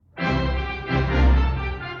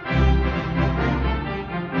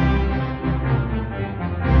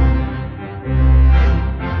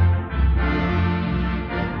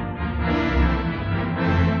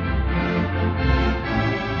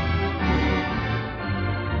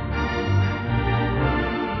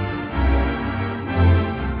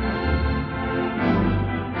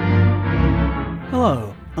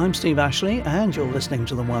I'm Steve Ashley and you're listening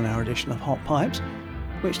to the 1 hour edition of Hot Pipes,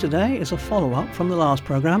 which today is a follow-up from the last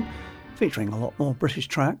programme, featuring a lot more British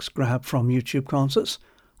tracks grabbed from YouTube concerts,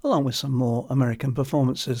 along with some more American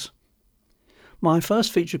performances. My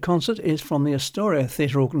first featured concert is from the Astoria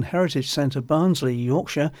Theatre Organ Heritage Centre, Barnsley,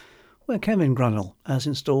 Yorkshire, where Kevin Grunnell has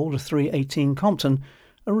installed a 318 Compton,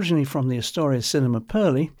 originally from the Astoria Cinema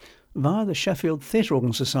Purley, via the Sheffield Theatre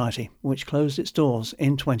Organ Society, which closed its doors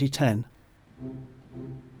in 2010.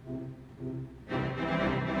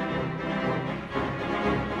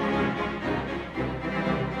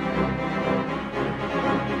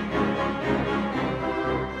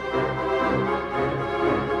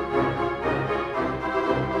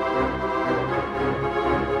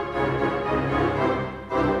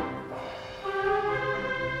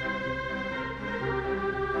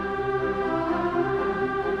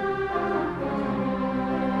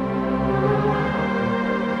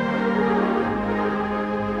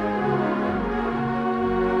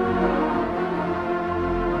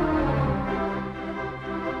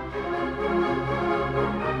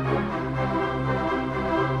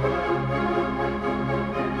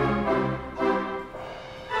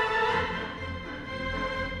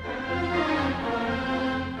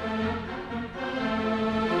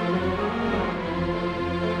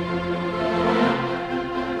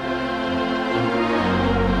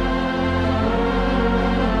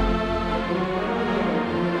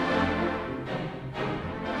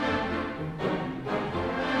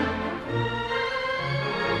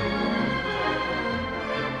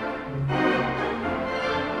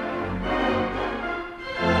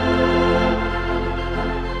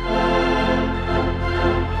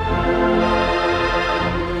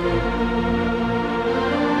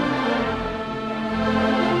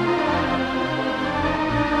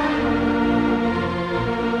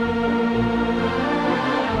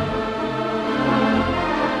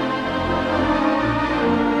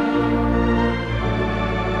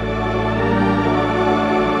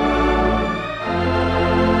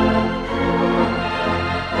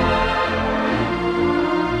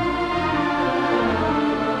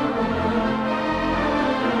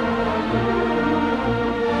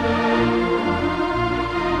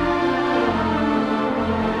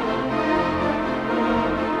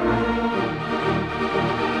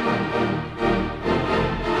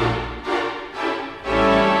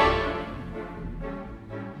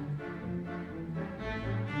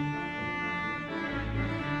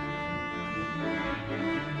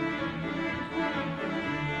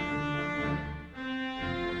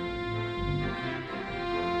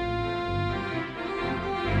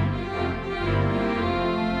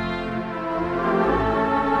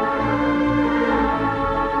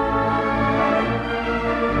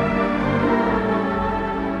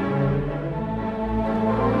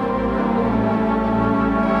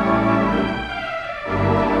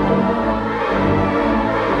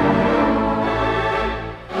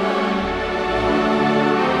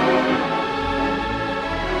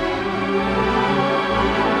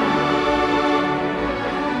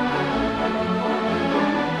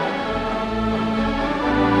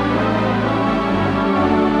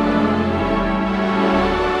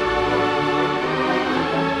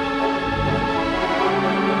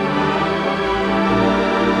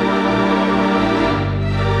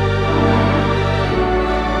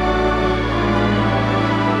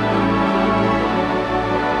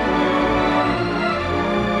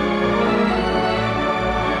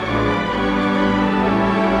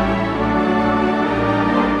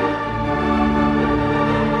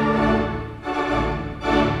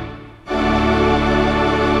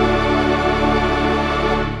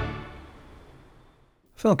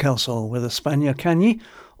 Phil Kelsall with España Cañí,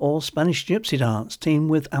 or Spanish Gypsy Dance,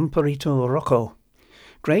 teamed with Amparito Rocco.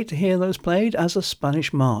 Great to hear those played as a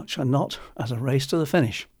Spanish march and not as a race to the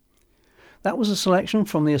finish. That was a selection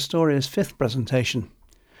from the Astoria's 5th presentation.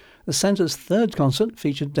 The centre's 3rd concert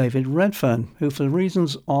featured David Redfern, who for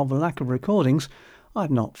reasons of lack of recordings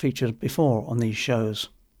I've not featured before on these shows.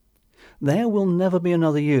 There Will Never Be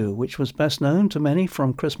Another You, which was best known to many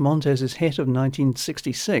from Chris Montez's hit of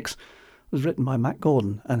 1966, was written by Matt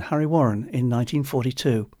Gordon and Harry Warren in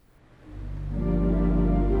 1942.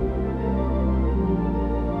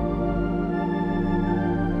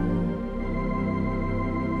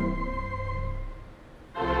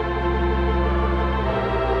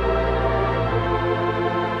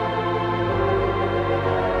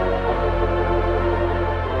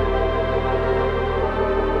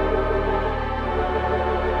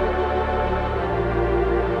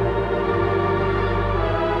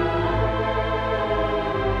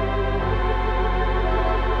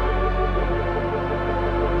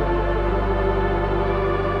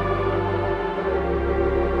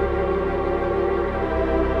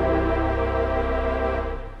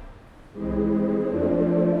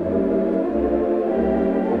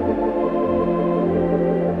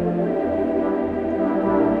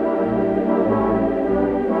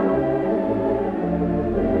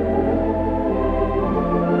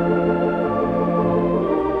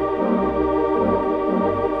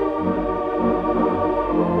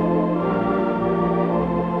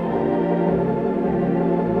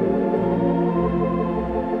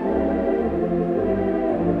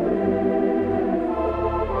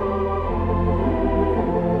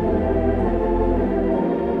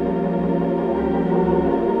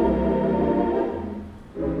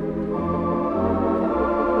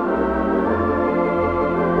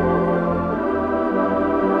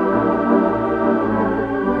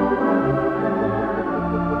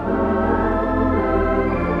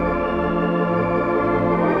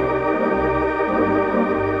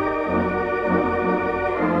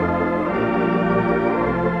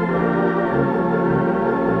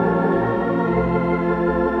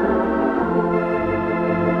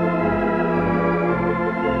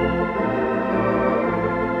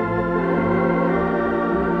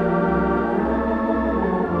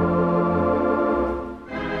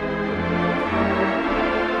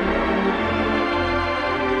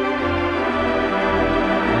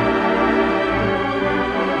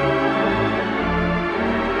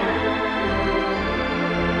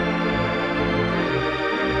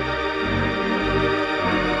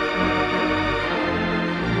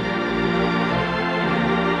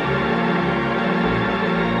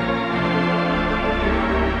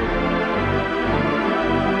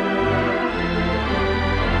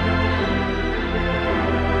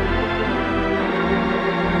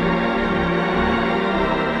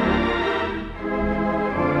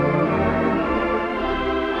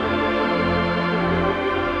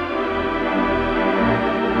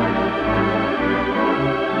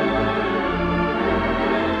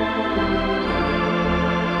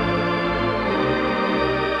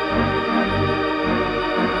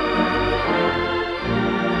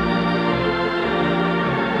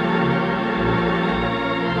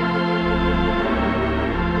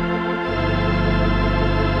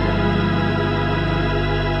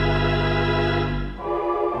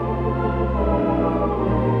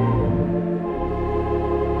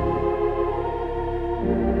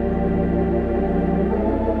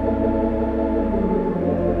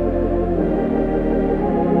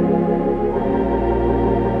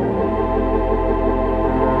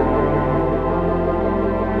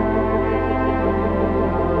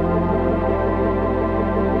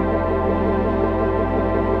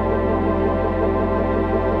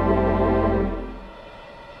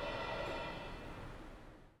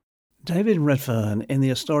 David Redfern in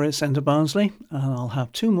the Astoria Centre, Barnsley, and I'll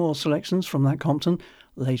have two more selections from that Compton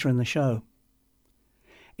later in the show.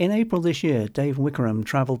 In April this year, Dave Wickerham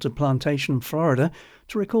travelled to Plantation, Florida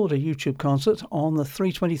to record a YouTube concert on the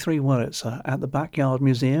 323 Wurlitzer at the Backyard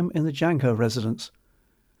Museum in the Janko residence.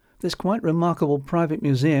 This quite remarkable private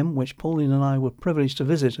museum, which Pauline and I were privileged to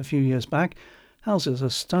visit a few years back, houses a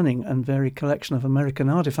stunning and varied collection of American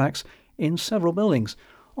artefacts in several buildings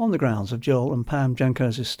on the grounds of Joel and Pam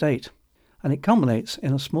Janko's estate, and it culminates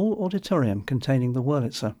in a small auditorium containing the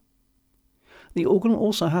Wurlitzer. The organ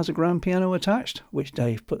also has a grand piano attached, which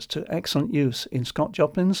Dave puts to excellent use in Scott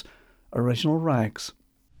Joplin's Original Rags.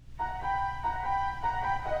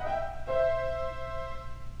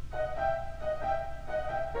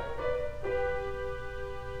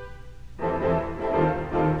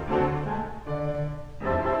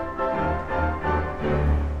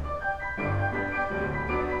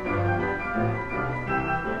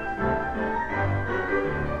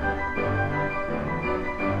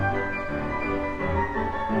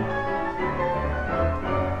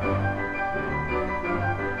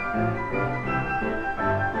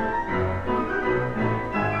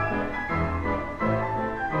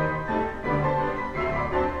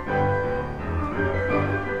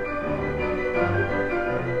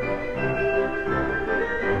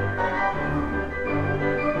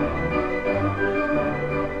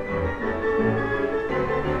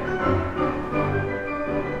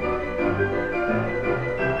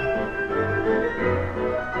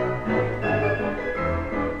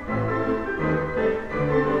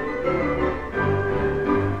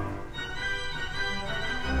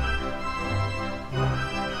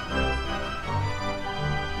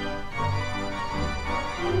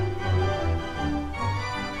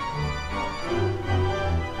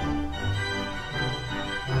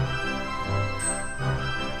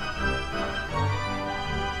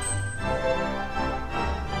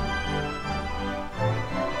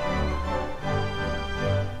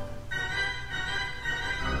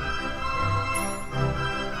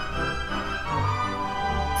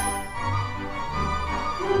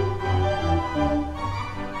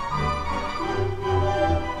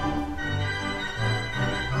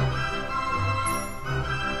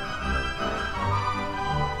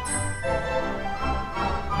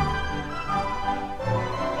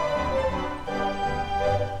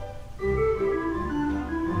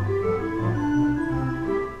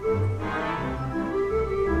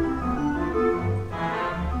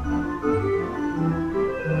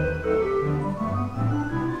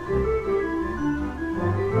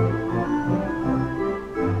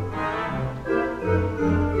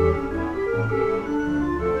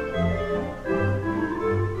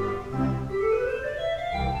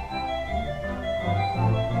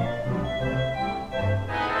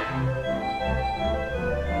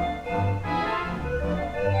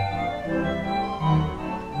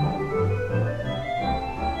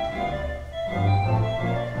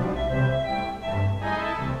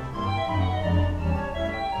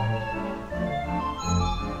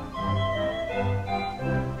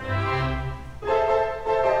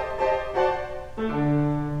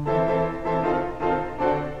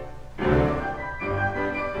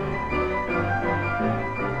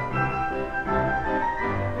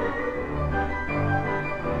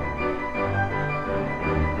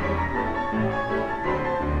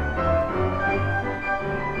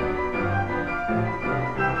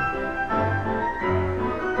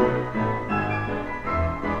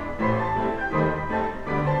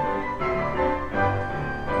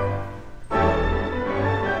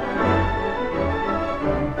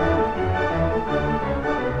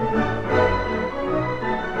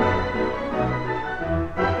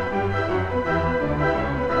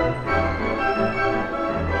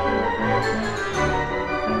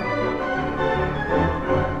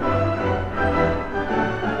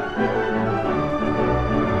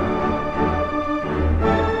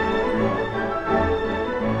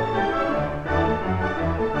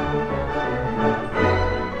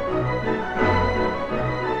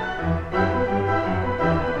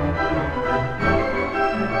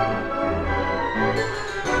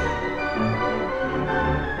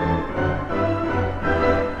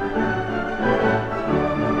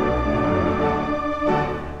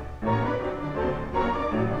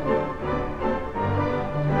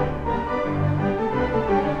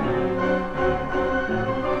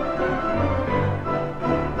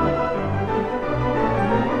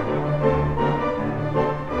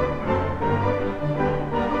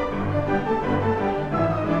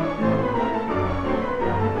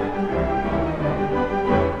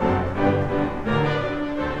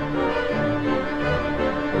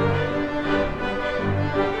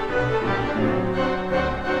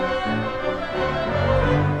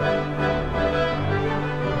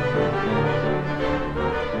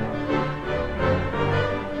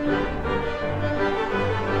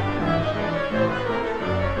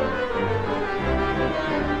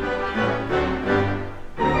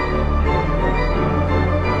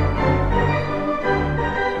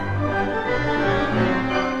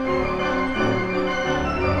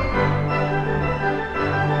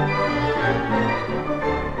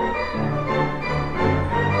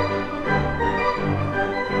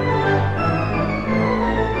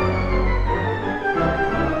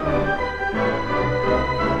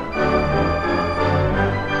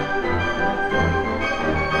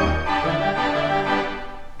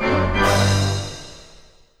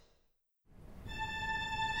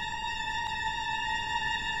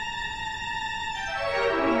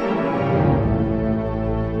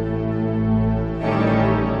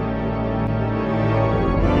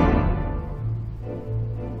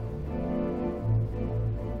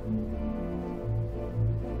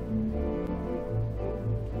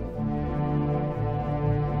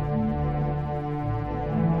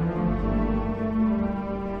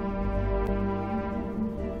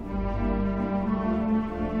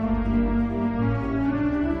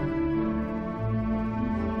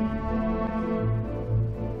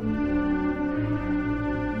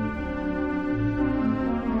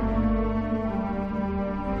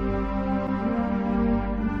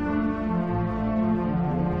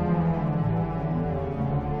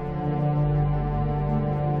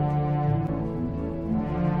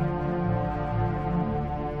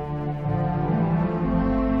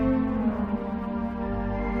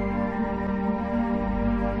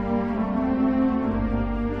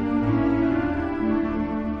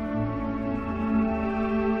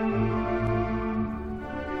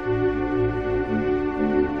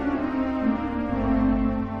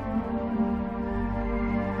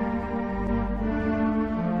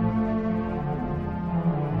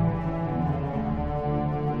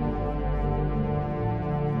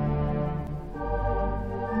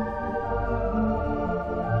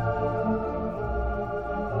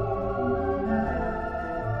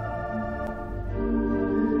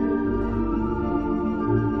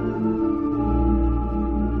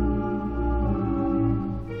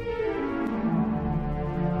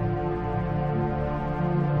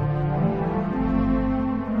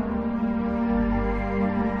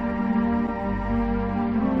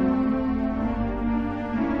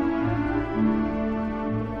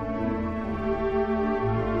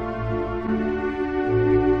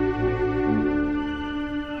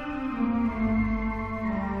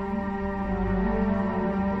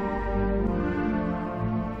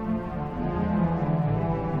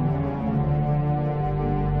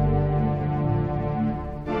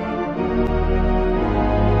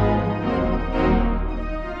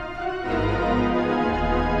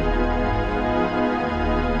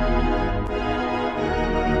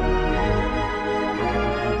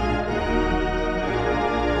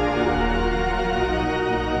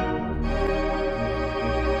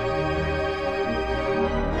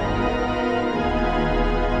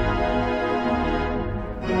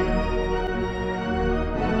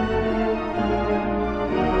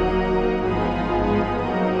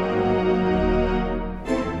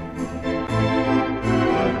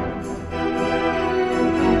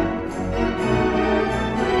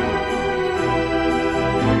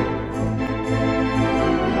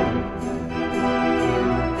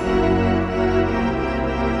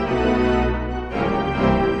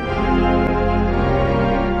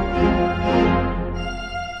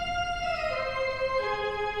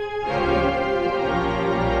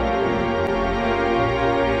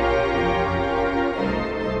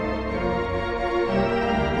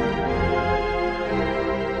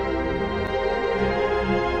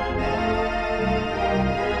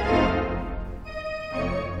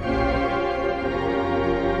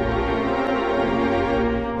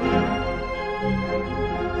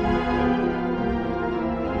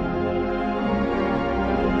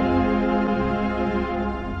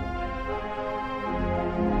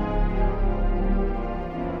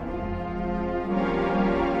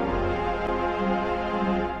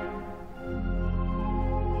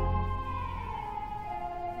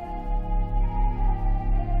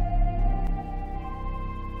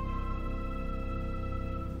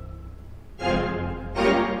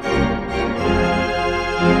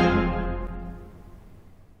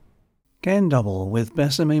 Ken Double with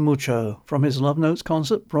Besame Mucho from his Love Notes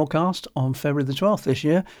concert broadcast on February the 12th this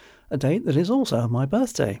year, a date that is also my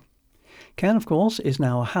birthday. Ken, of course, is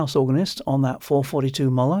now a house organist on that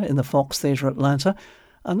 442 Muller in the Fox Theatre Atlanta,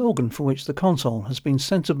 an organ for which the console has been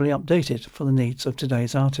sensibly updated for the needs of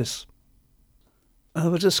today's artists.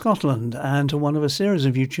 Over to Scotland and to one of a series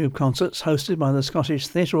of YouTube concerts hosted by the Scottish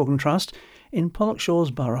Theatre Organ Trust in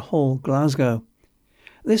Pollokshaws Borough Hall, Glasgow.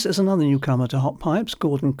 This is another newcomer to Hot Pipes,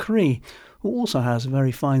 Gordon Cree, who also has a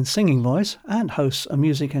very fine singing voice and hosts a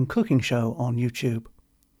music and cooking show on YouTube.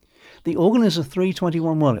 The organ is a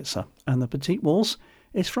 321 Wurlitzer, and the Petite Waltz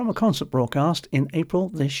is from a concert broadcast in April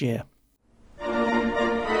this year.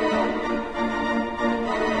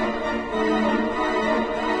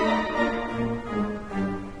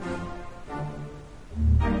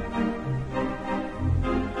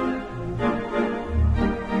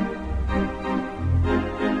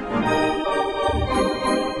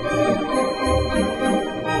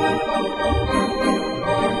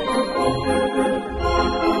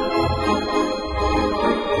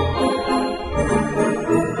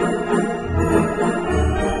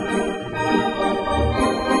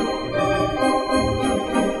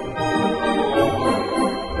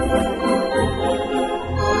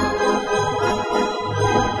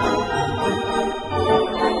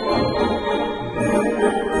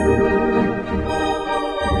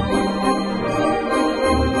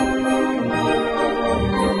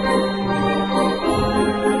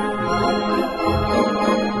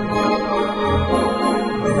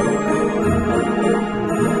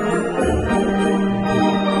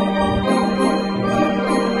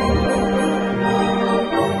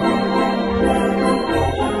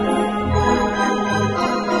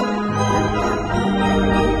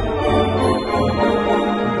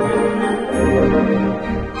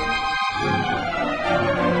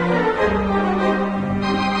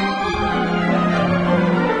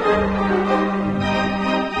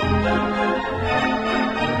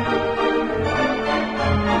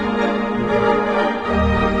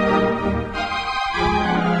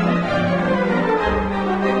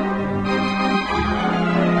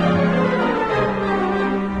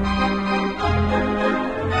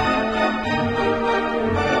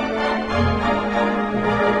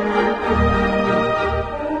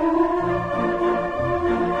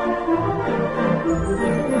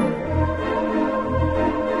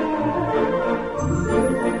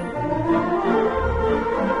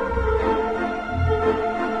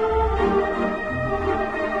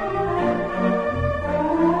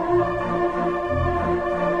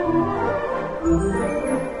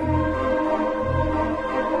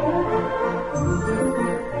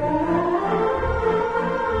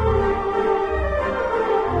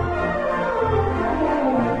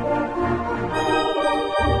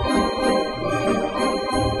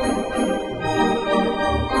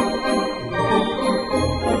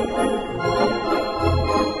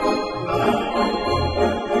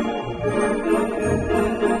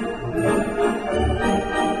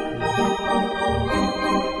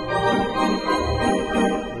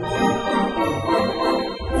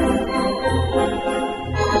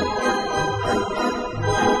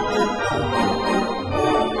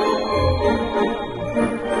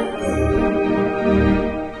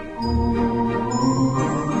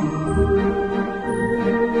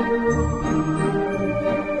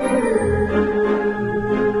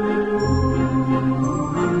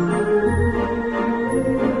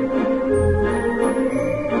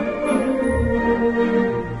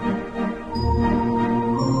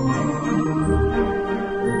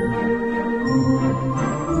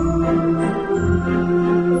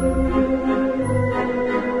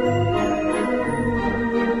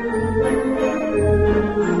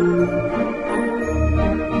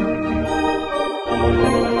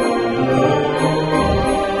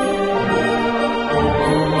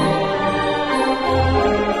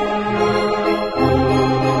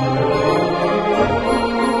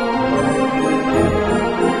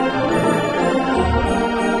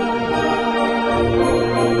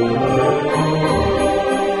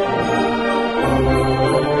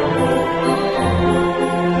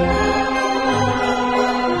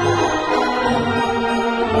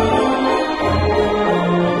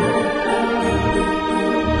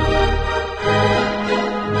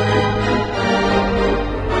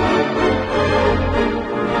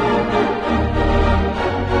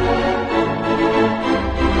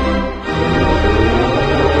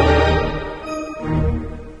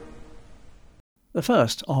 The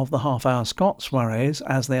first of the half-hour Scots soirees,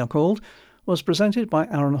 as they are called, was presented by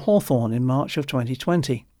Aaron Hawthorne in March of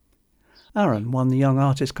 2020. Aaron won the Young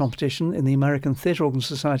Artist competition in the American Theatre Organ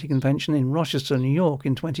Society convention in Rochester, New York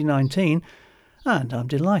in 2019, and I'm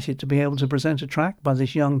delighted to be able to present a track by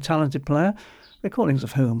this young talented player, recordings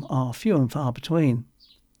of whom are few and far between.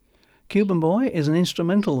 Cuban Boy is an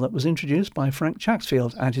instrumental that was introduced by Frank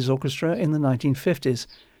Chaxfield and his orchestra in the 1950s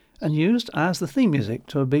and used as the theme music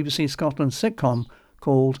to a BBC Scotland sitcom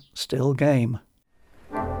called Still Game.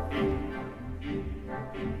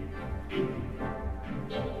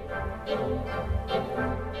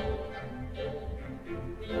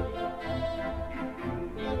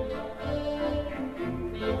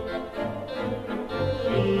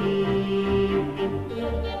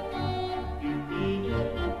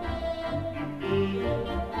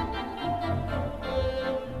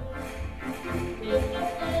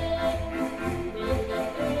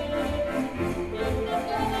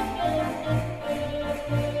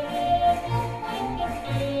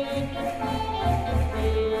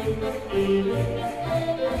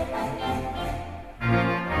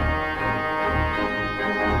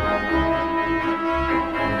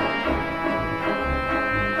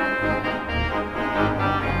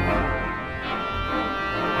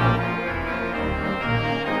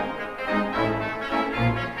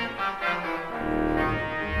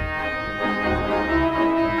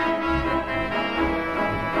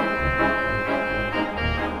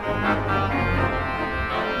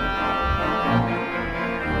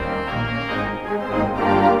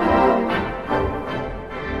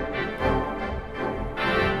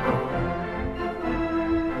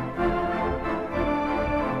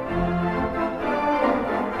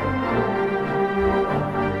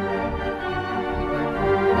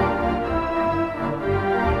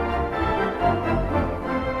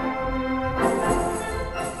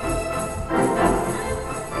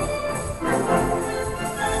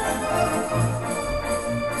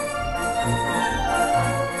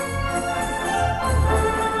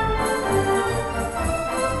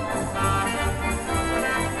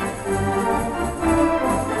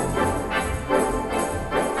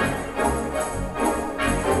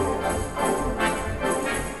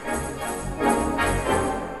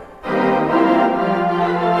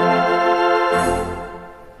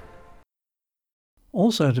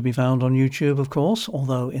 Also to be found on YouTube, of course,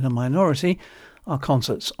 although in a minority, are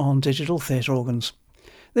concerts on digital theatre organs.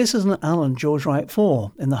 This is an Alan George Wright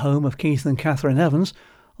 4 in the home of Keith and Catherine Evans,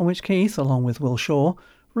 on which Keith, along with Will Shaw,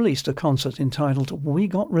 released a concert entitled We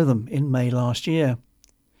Got Rhythm in May last year.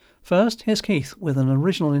 First, here's Keith with an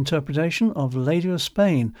original interpretation of Lady of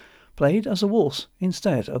Spain, played as a waltz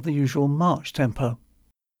instead of the usual march tempo.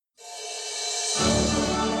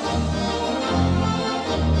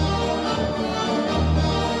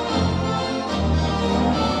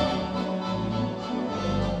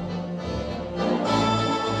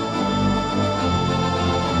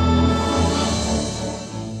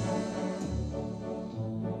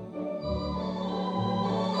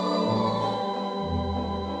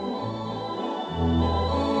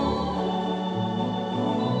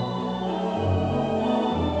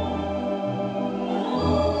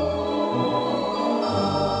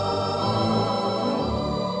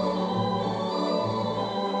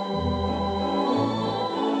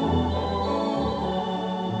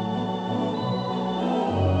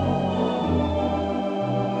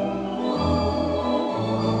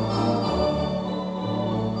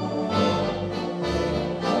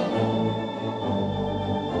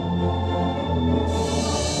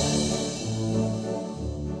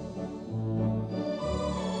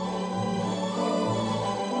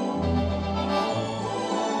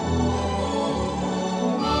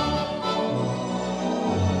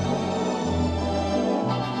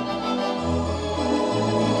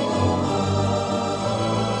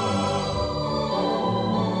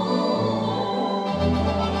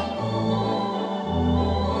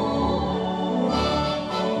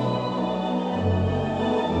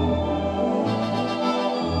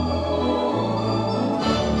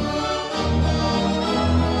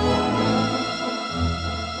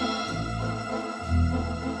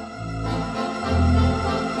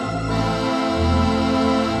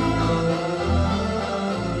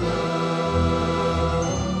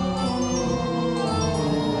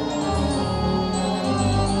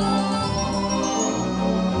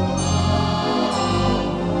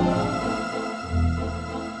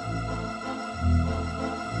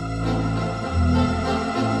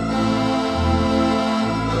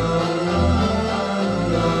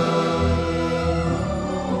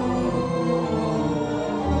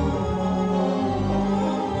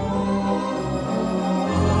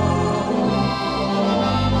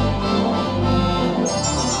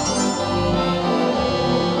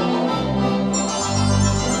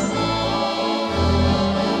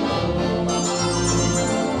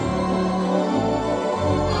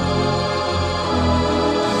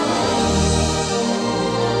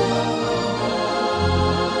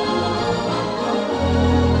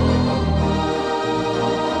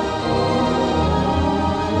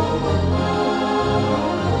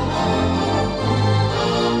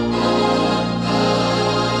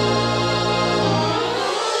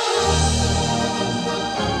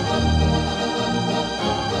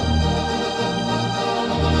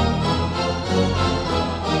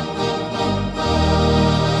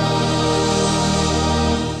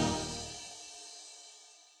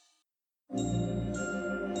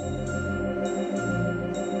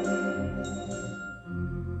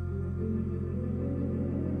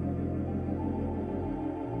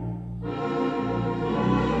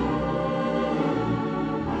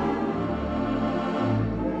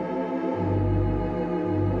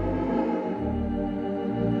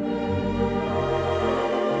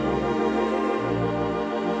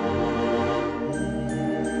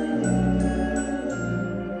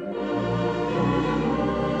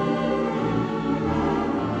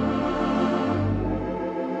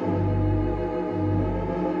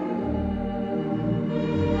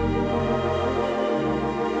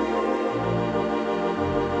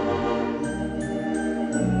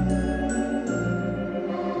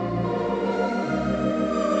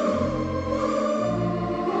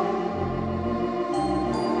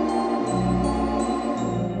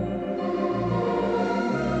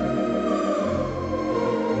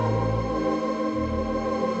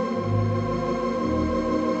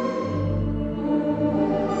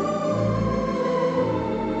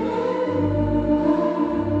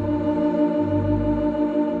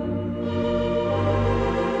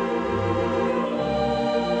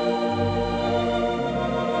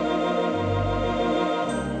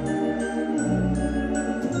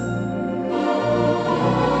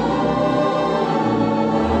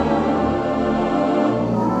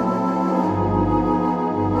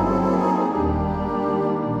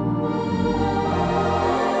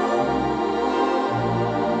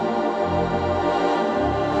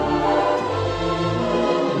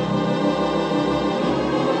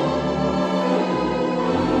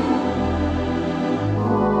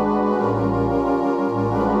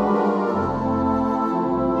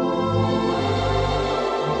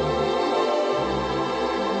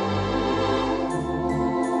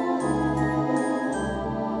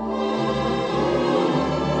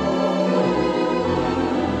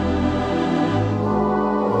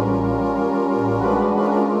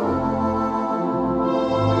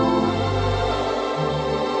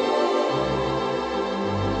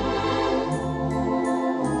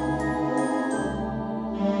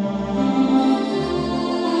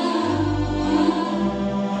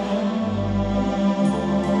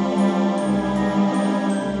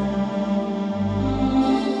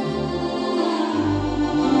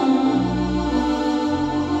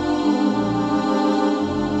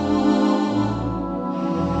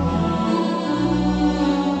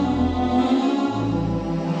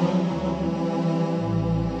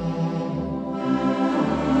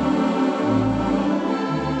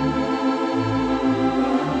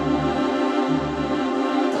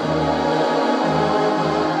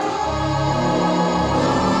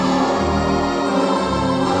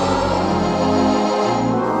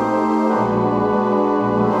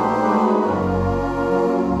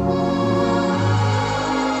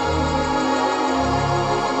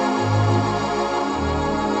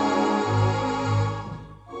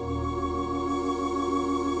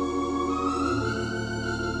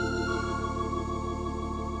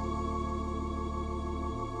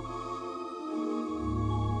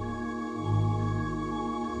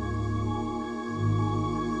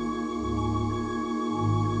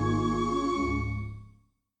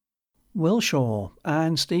 Will Shaw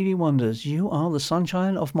and Stevie Wonder's You Are the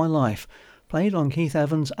Sunshine of My Life played on Keith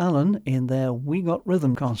Evans' Alan in their We Got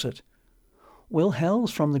Rhythm concert. Will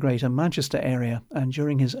hails from the Greater Manchester area and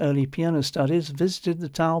during his early piano studies visited the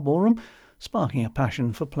Tower Ballroom, sparking a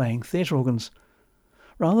passion for playing theatre organs.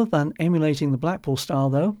 Rather than emulating the Blackpool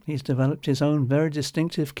style, though, he's developed his own very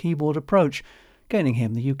distinctive keyboard approach, gaining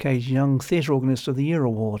him the UK's Young Theatre Organist of the Year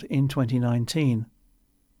award in 2019.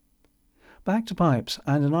 Back to pipes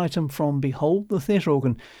and an item from Behold the Theatre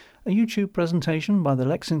Organ, a YouTube presentation by the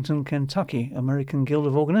Lexington, Kentucky American Guild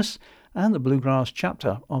of Organists and the Bluegrass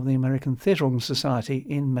chapter of the American Theatre Organ Society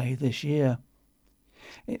in May this year.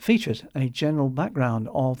 It featured a general background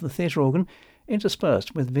of the theatre organ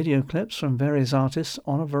interspersed with video clips from various artists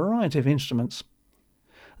on a variety of instruments.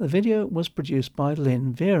 The video was produced by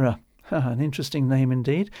Lynn Vera, an interesting name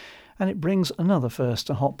indeed, and it brings another first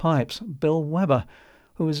to hot pipes, Bill Weber,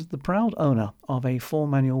 who is the proud owner of a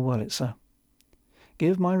 4-manual Wurlitzer.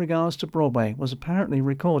 Give My Regards to Broadway was apparently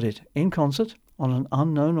recorded in concert on an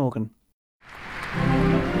unknown organ.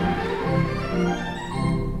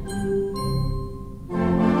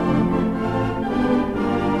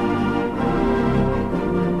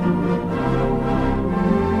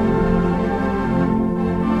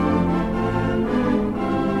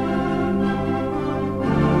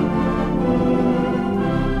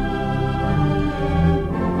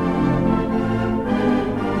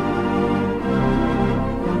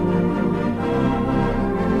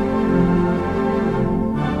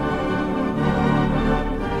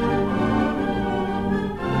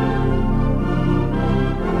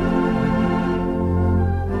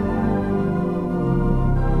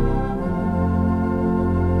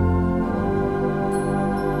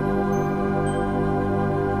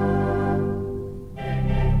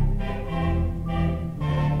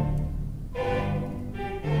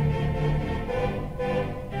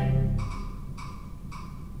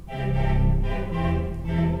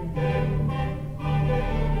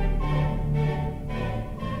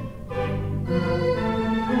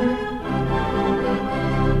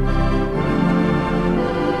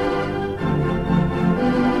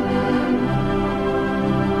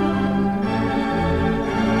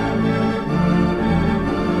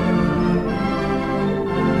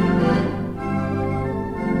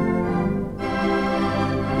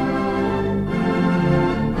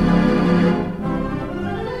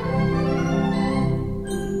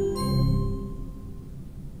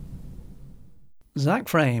 Zach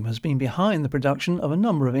Frame has been behind the production of a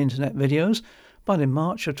number of internet videos, but in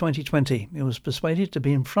March of 2020 he was persuaded to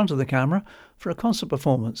be in front of the camera for a concert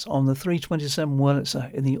performance on the 327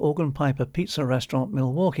 Wurlitzer in the Organ Piper Pizza Restaurant,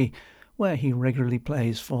 Milwaukee, where he regularly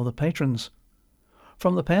plays for the patrons.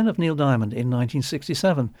 From the pen of Neil Diamond in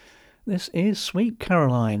 1967, this is Sweet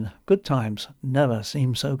Caroline, Good Times Never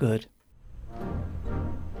Seem So Good.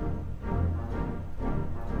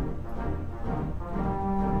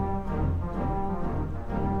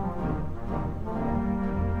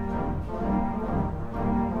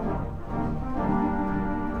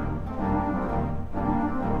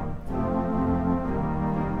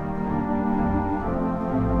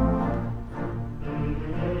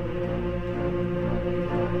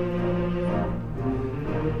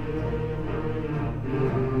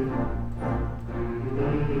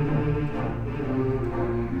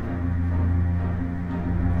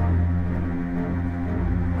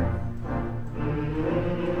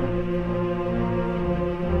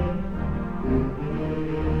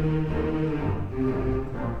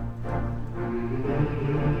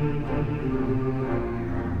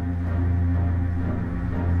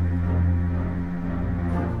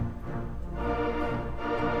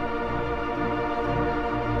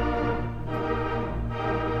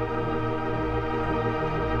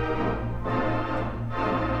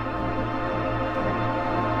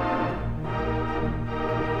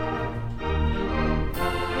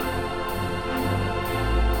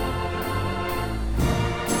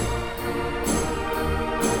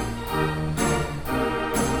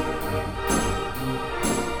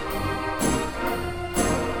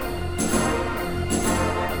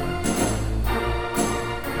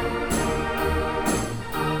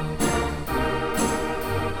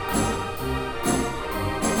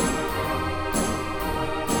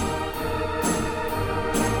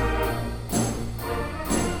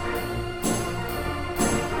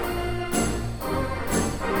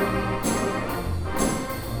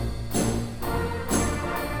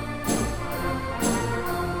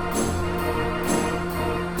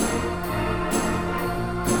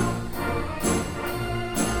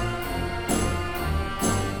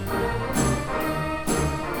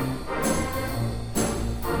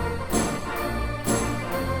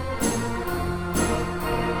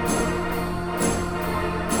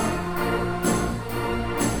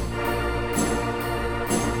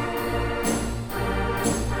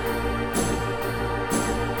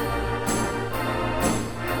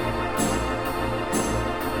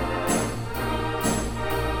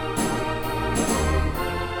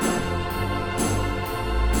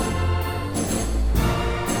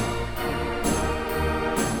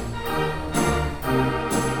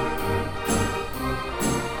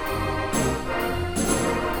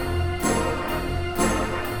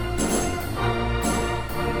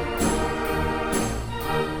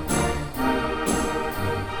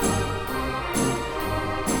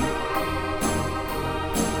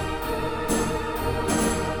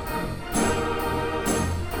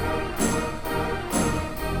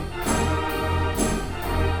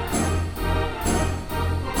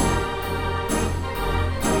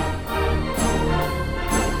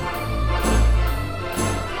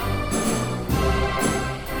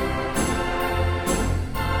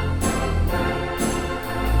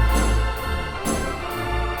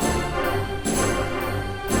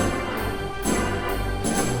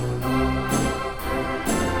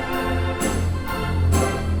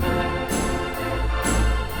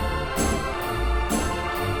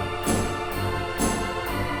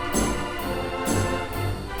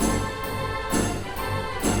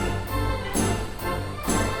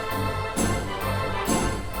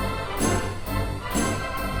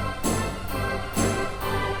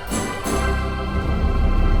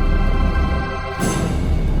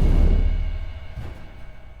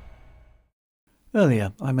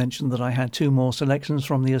 Earlier, I mentioned that I had 2 more selections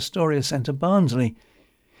from the Astoria Centre, Barnsley.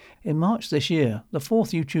 In March this year, the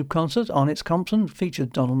 4th YouTube concert on its Compton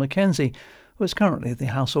featured Donald Mackenzie, who is currently the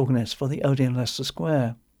house organist for the Odeon Leicester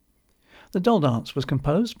Square. The Doll Dance was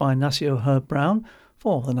composed by Nacio Herb Brown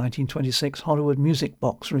for the 1926 Hollywood Music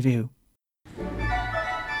Box Review.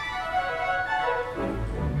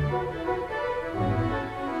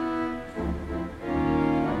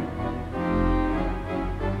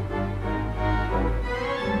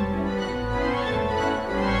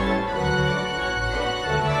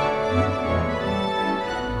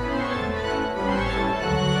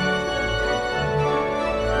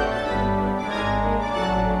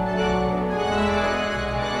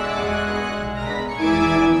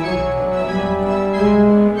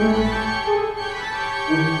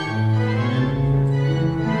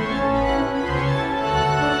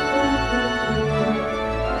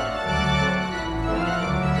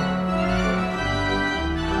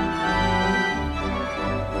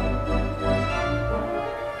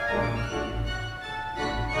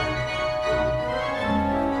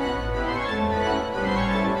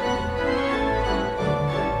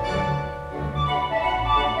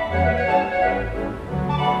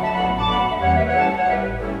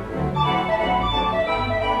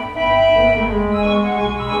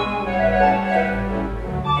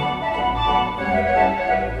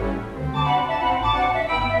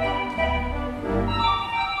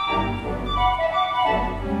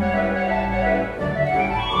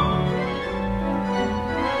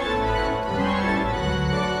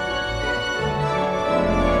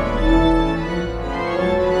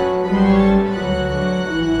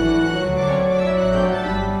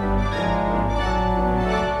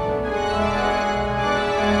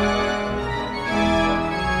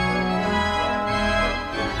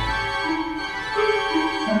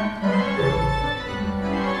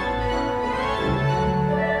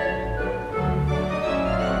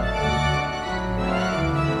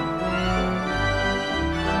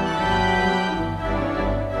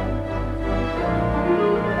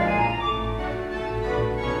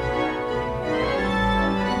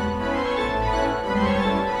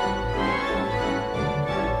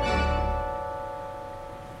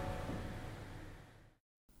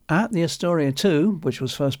 At the Astoria 2, which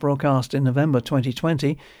was first broadcast in November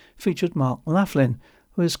 2020, featured Mark Laughlin,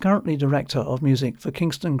 who is currently Director of Music for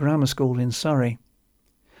Kingston Grammar School in Surrey.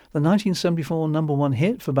 The 1974 #1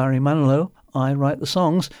 hit for Barry Manilow, I Write the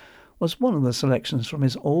Songs, was one of the selections from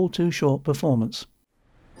his all-too-short performance.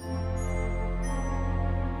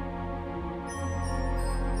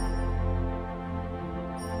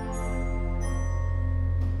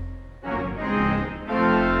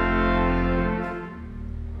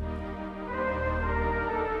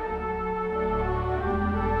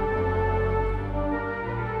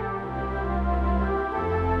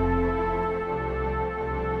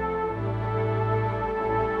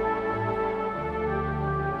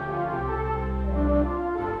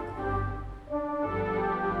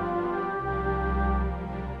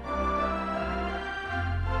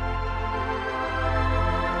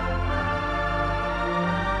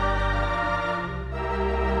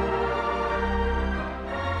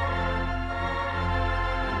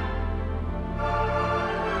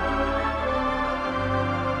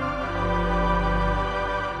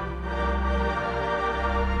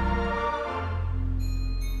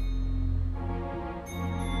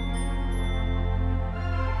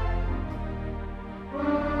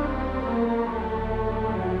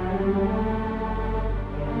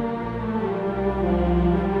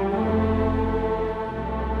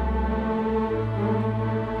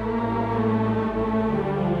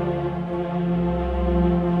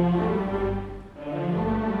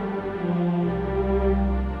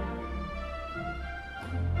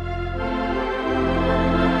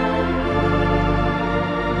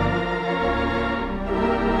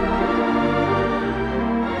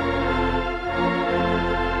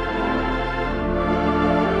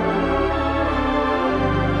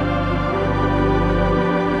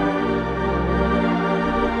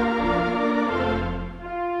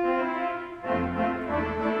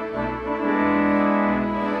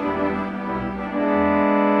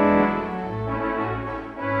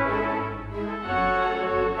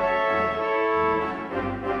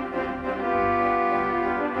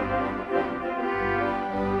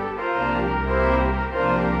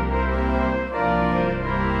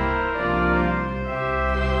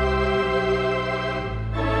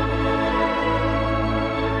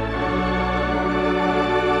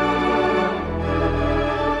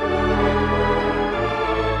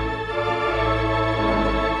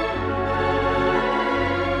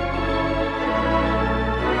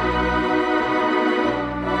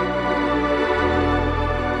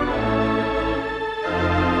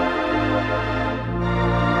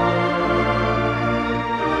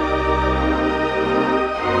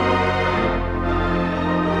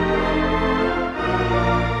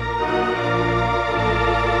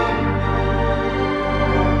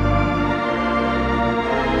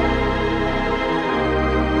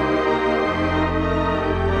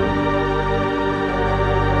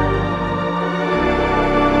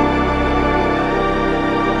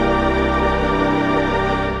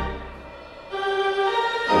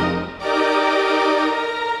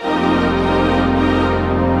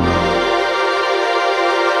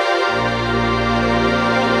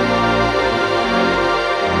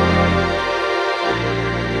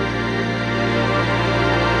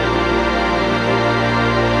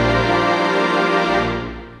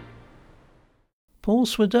 Paul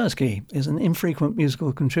Swiderski is an infrequent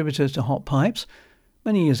musical contributor to Hot Pipes.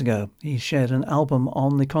 Many years ago, he shared an album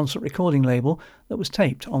on the concert recording label that was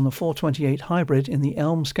taped on the 428 Hybrid in the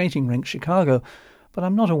Elm Skating Rink, Chicago, but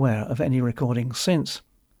I'm not aware of any recordings since.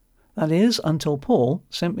 That is, until Paul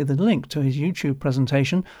sent me the link to his YouTube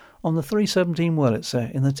presentation on the 317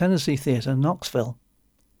 Wurlitzer in the Tennessee Theatre, Knoxville.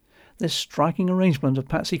 This striking arrangement of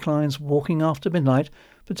Patsy Cline's Walking After Midnight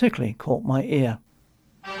particularly caught my ear.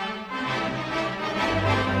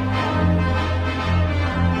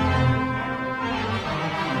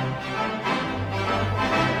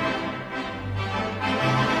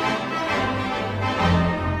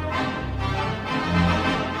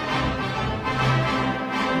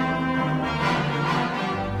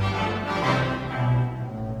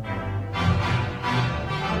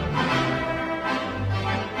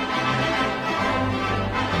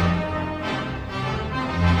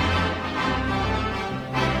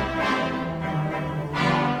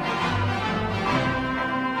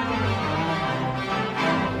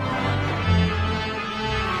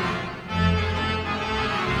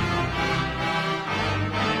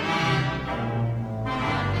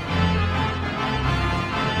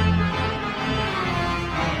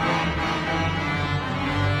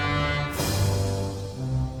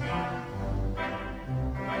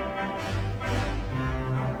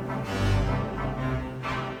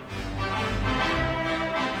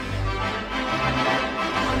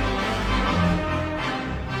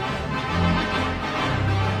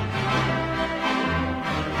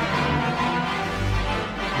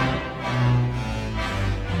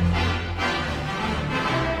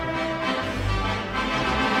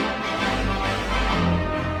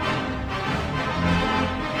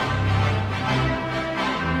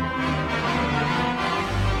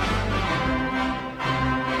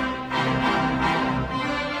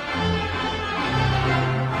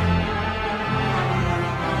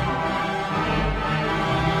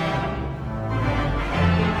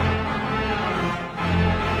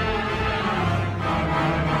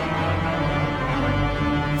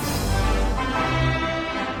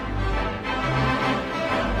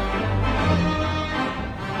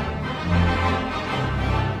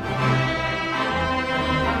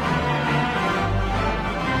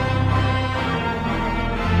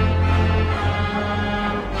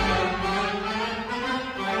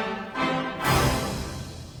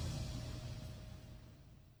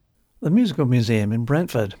 The Musical Museum in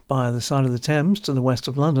Brentford, by the side of the Thames to the west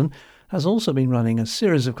of London, has also been running a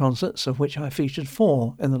series of concerts, of which I featured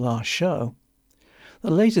 4 in the last show. The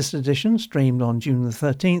latest edition, streamed on June the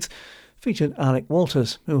 13th, featured Alec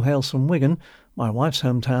Walters, who hails from Wigan, my wife's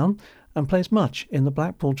hometown, and plays much in the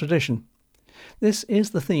Blackpool tradition. This is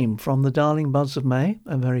the theme from The Darling Buds of May,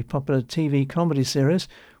 a very popular TV comedy series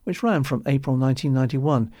which ran from April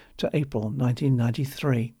 1991 to April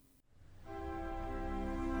 1993.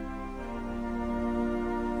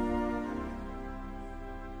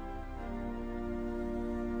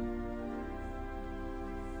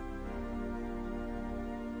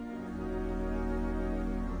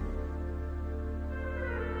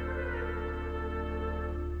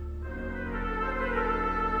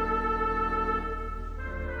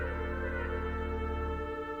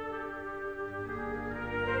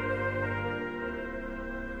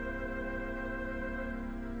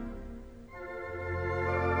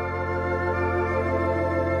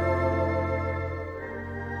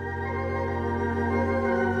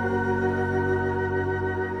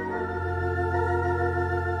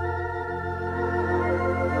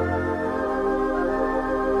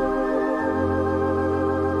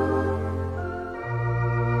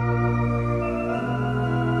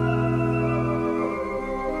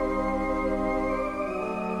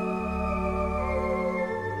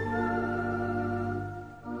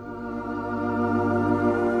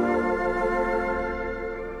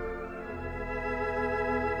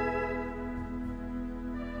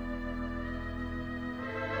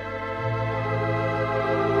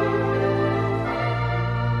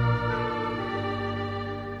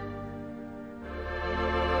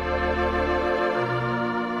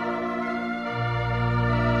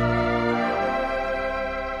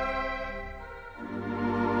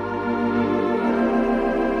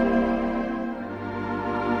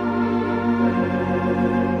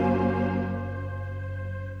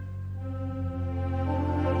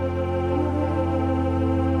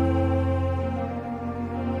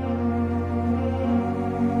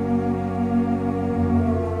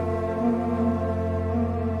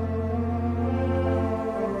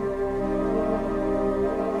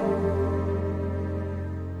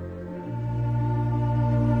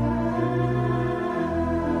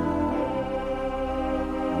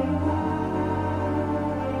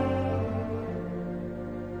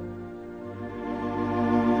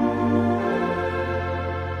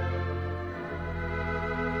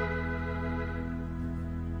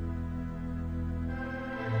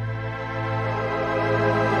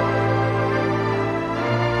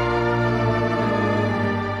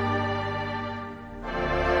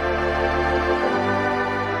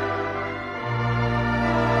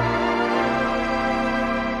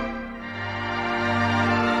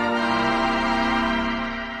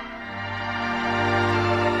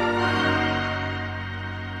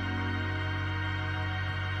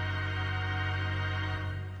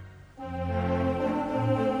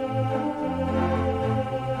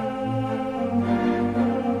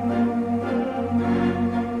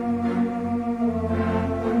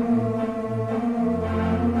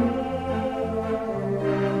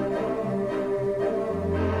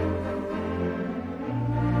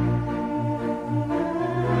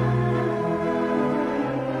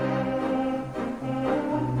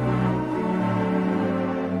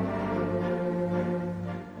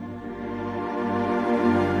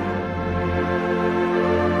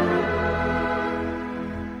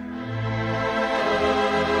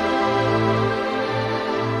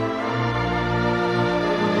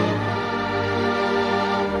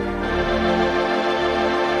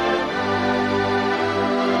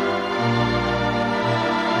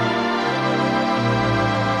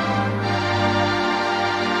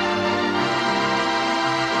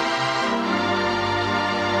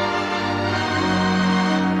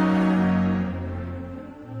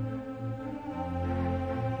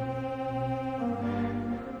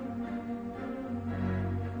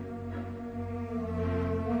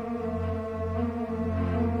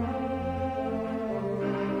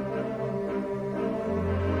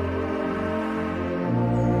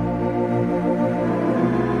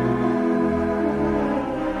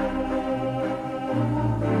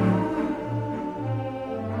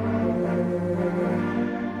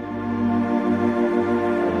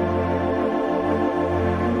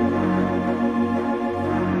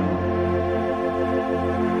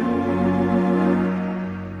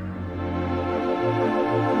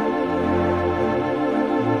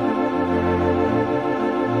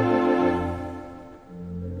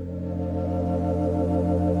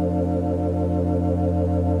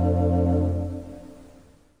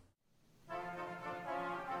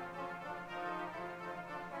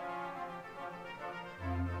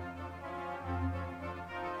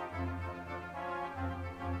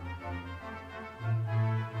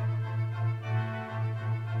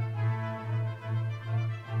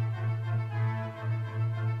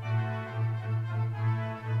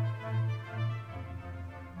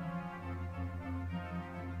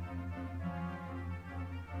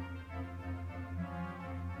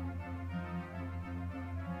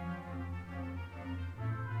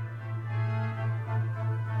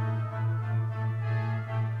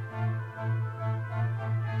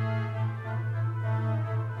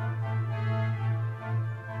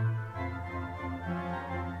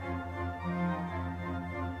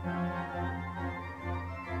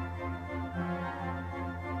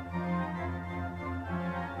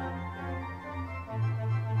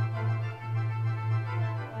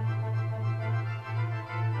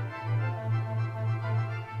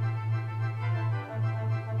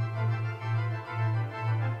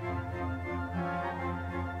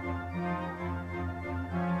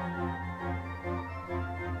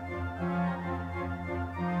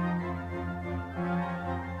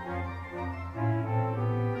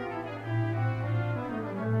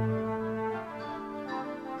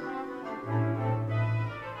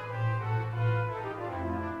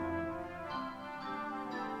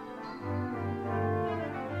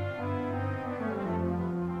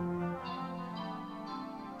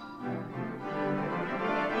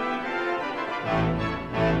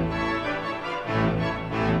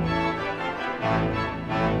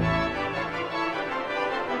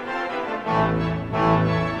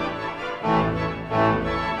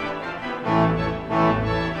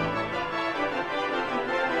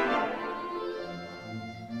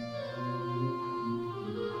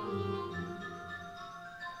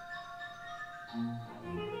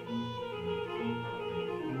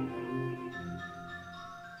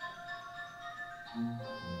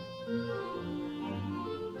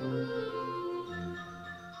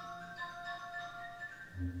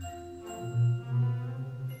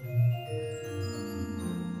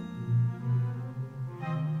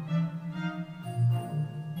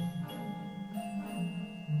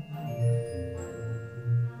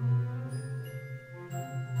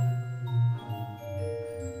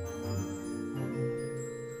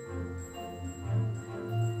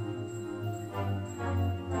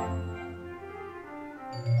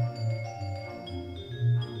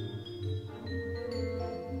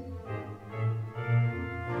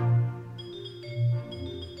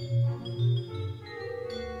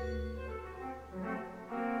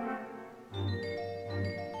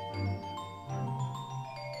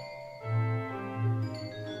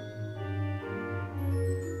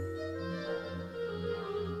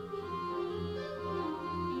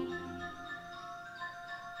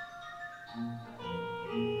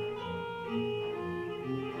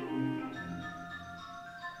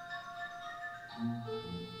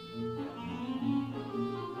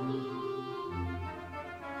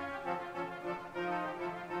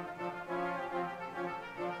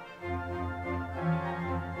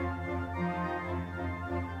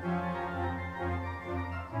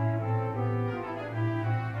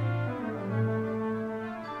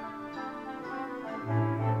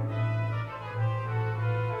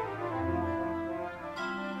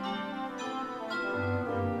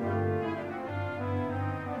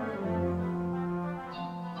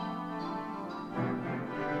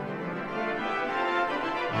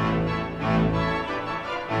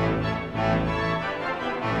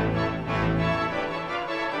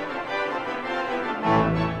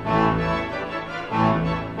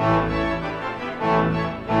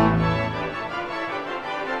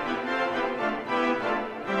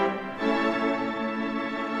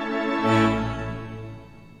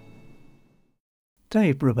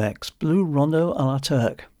 Dave Brubeck's Blue Rondo a la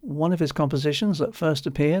Turk, one of his compositions that first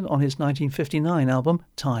appeared on his 1959 album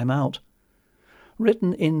Time Out.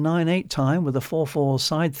 Written in 9/8 time with a 4/4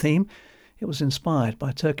 side theme, it was inspired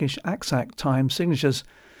by Turkish Aksak time signatures.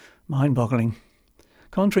 Mind-boggling.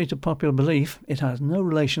 Contrary to popular belief, it has no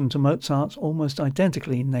relation to Mozart's almost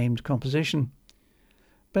identically named composition.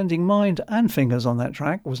 Bending mind and fingers on that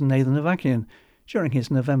track was Nathan Avakian during his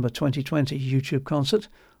November 2020 YouTube concert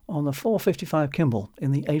on the 455 Kimball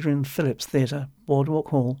in the Adrian Phillips Theatre, Boardwalk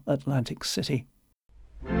Hall, Atlantic City.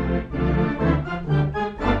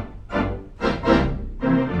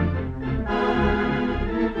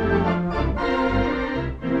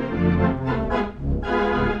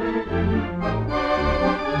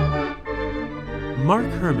 Mark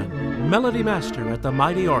Herman, melody master at the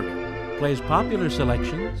Mighty Organ, plays popular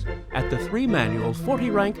selections at the 3-manual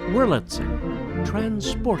 40-rank Wurlitzer,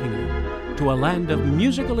 transporting you to a land of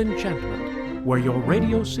musical enchantment where your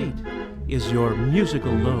radio seat is your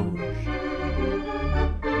musical loge.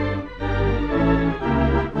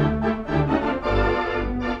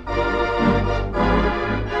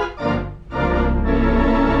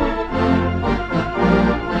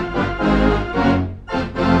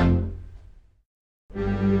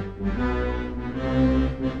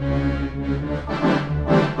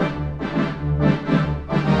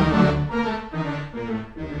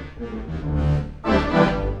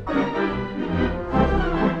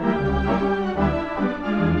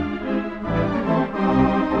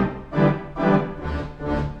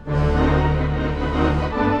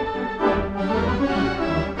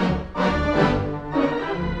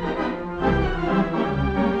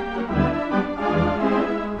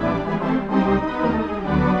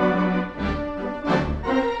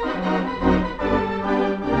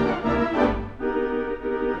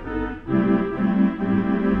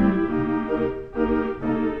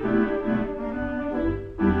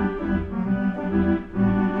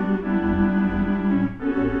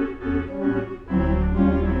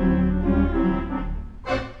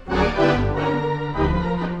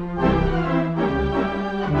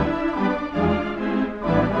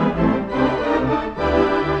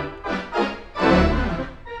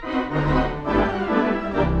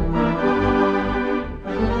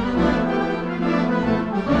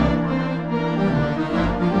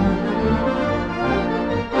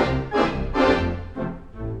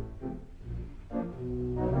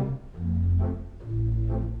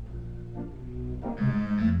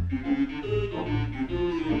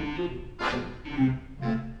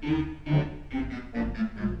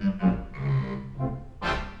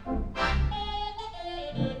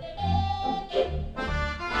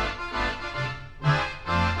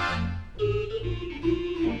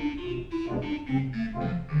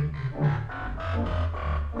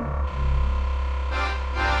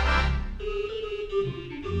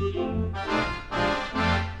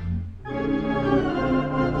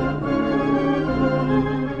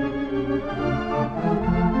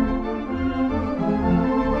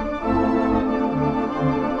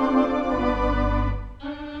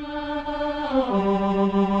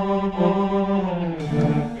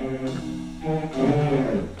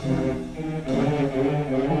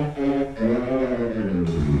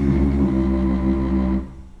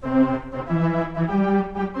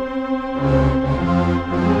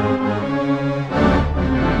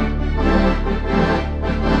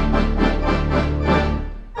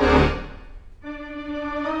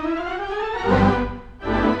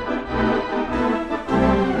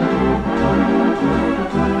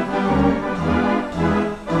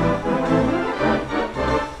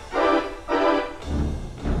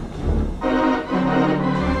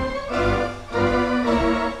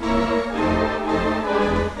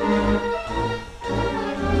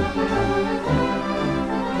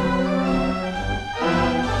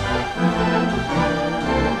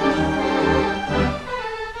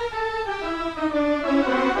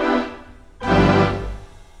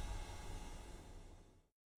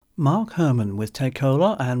 Mark Herman with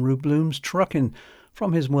Tekola and Rubloom's Truckin'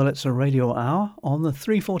 from his Wurlitzer Radio Hour on the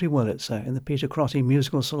 340 Wurlitzer in the Peter Crotty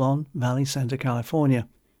Musical Salon, Valley Center, California.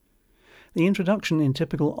 The introduction in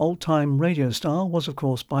typical old-time radio style was, of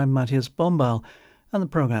course, by Matthias Bombal, and the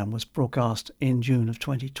program was broadcast in June of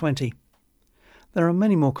 2020. There are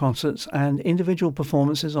many more concerts and individual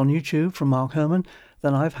performances on YouTube from Mark Herman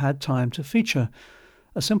than I've had time to feature.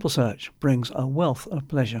 A simple search brings a wealth of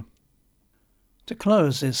pleasure. To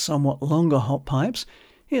close this somewhat longer Hot Pipes,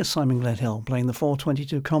 here's Simon Gledhill playing the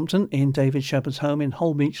 422 Compton in David Shepherd's home in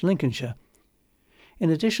Holbeach, Lincolnshire. In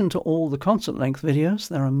addition to all the concert-length videos,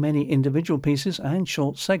 there are many individual pieces and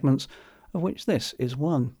short segments, of which this is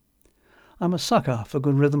one. I'm a sucker for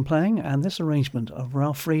good rhythm playing, and this arrangement of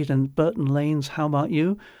Ralph Reed and Burton Lane's How About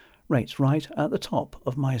You rates right at the top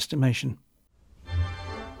of my estimation.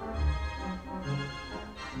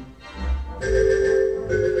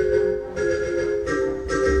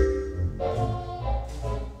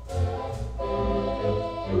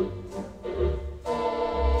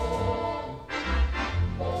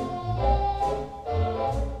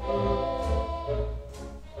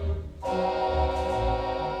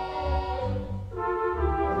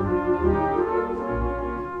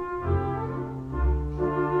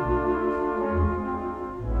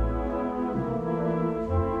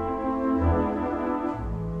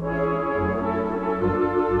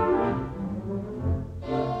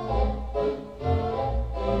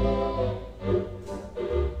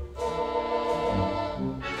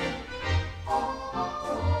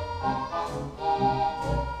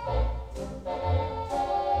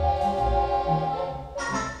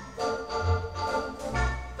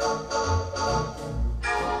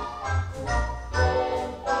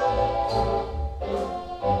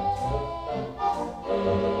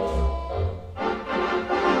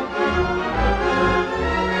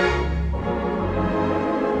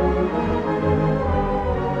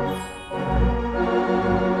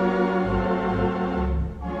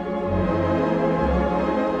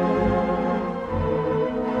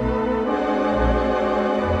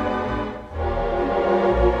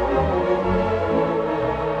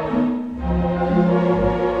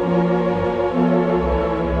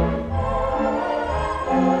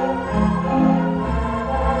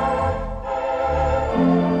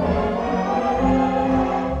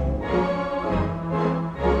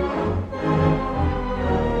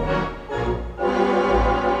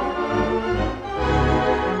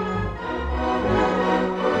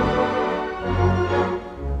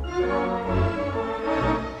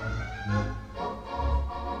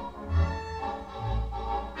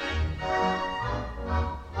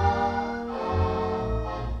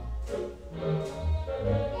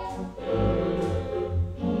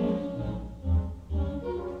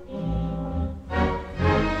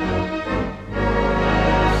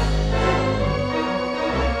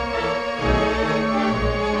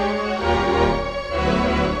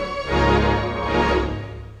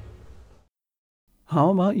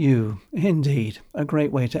 How About You? Indeed, a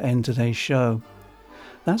great way to end today's show.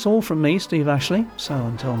 That's all from me, Steve Ashley, so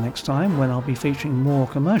until next time when I'll be featuring more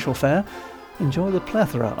commercial fare, enjoy the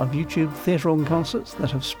plethora of YouTube theatre organ concerts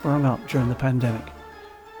that have sprung up during the pandemic.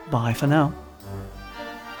 Bye for now.